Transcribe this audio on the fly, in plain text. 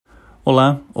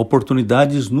Olá,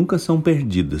 oportunidades nunca são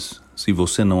perdidas. Se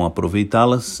você não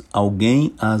aproveitá-las,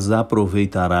 alguém as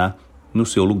aproveitará no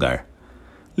seu lugar.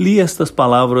 Li estas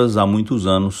palavras há muitos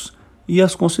anos e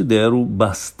as considero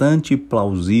bastante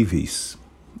plausíveis.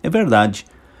 É verdade,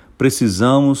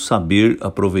 precisamos saber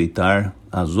aproveitar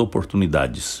as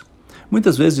oportunidades.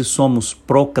 Muitas vezes somos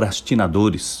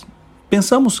procrastinadores.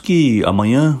 Pensamos que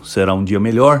amanhã será um dia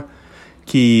melhor,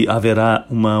 que haverá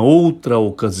uma outra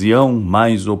ocasião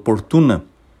mais oportuna,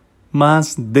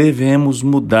 mas devemos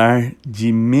mudar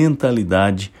de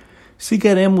mentalidade se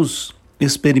queremos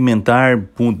experimentar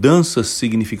mudanças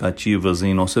significativas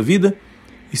em nossa vida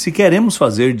e se queremos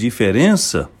fazer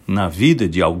diferença na vida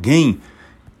de alguém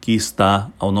que está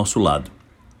ao nosso lado.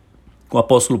 O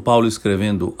apóstolo Paulo,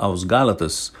 escrevendo aos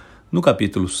Gálatas, no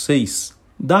capítulo 6,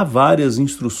 dá várias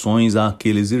instruções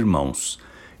àqueles irmãos.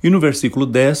 E no versículo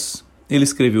 10, ele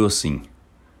escreveu assim: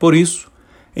 Por isso,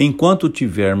 enquanto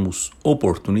tivermos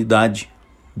oportunidade,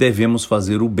 devemos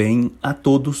fazer o bem a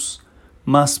todos,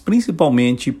 mas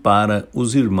principalmente para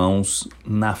os irmãos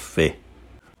na fé.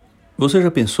 Você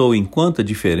já pensou em quanta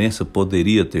diferença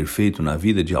poderia ter feito na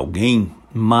vida de alguém,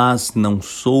 mas não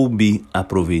soube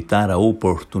aproveitar a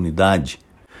oportunidade?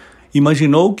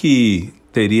 Imaginou que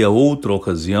teria outra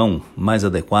ocasião mais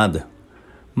adequada?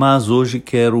 Mas hoje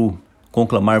quero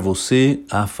conclamar você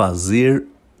a fazer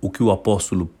o que o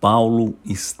apóstolo Paulo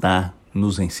está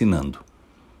nos ensinando.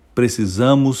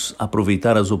 Precisamos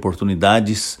aproveitar as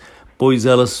oportunidades, pois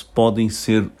elas podem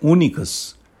ser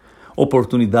únicas.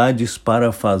 Oportunidades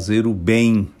para fazer o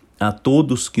bem a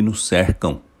todos que nos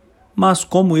cercam. Mas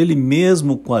como ele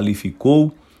mesmo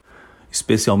qualificou,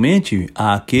 especialmente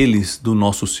àqueles do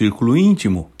nosso círculo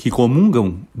íntimo que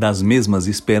comungam das mesmas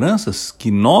esperanças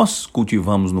que nós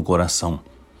cultivamos no coração.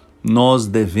 Nós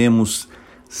devemos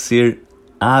ser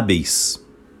hábeis,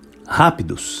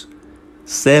 rápidos,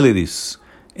 céleres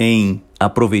em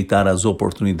aproveitar as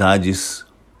oportunidades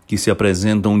que se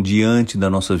apresentam diante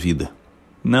da nossa vida.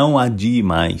 Não adie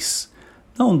mais,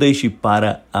 não deixe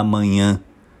para amanhã.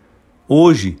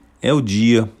 Hoje é o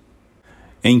dia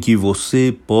em que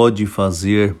você pode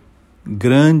fazer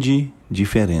grande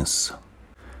diferença.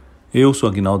 Eu sou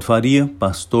Aguinaldo Faria,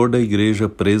 pastor da Igreja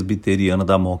Presbiteriana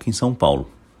da Moca em São Paulo.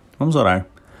 Vamos orar.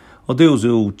 Ó Deus,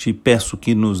 eu te peço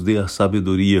que nos dê a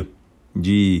sabedoria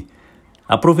de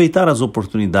aproveitar as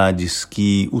oportunidades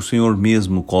que o Senhor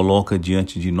mesmo coloca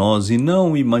diante de nós e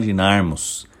não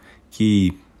imaginarmos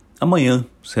que amanhã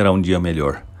será um dia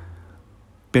melhor.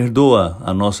 Perdoa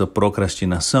a nossa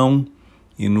procrastinação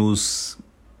e nos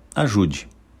ajude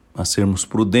a sermos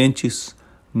prudentes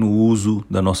no uso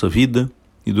da nossa vida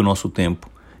e do nosso tempo.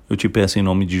 Eu te peço em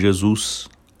nome de Jesus.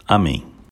 Amém.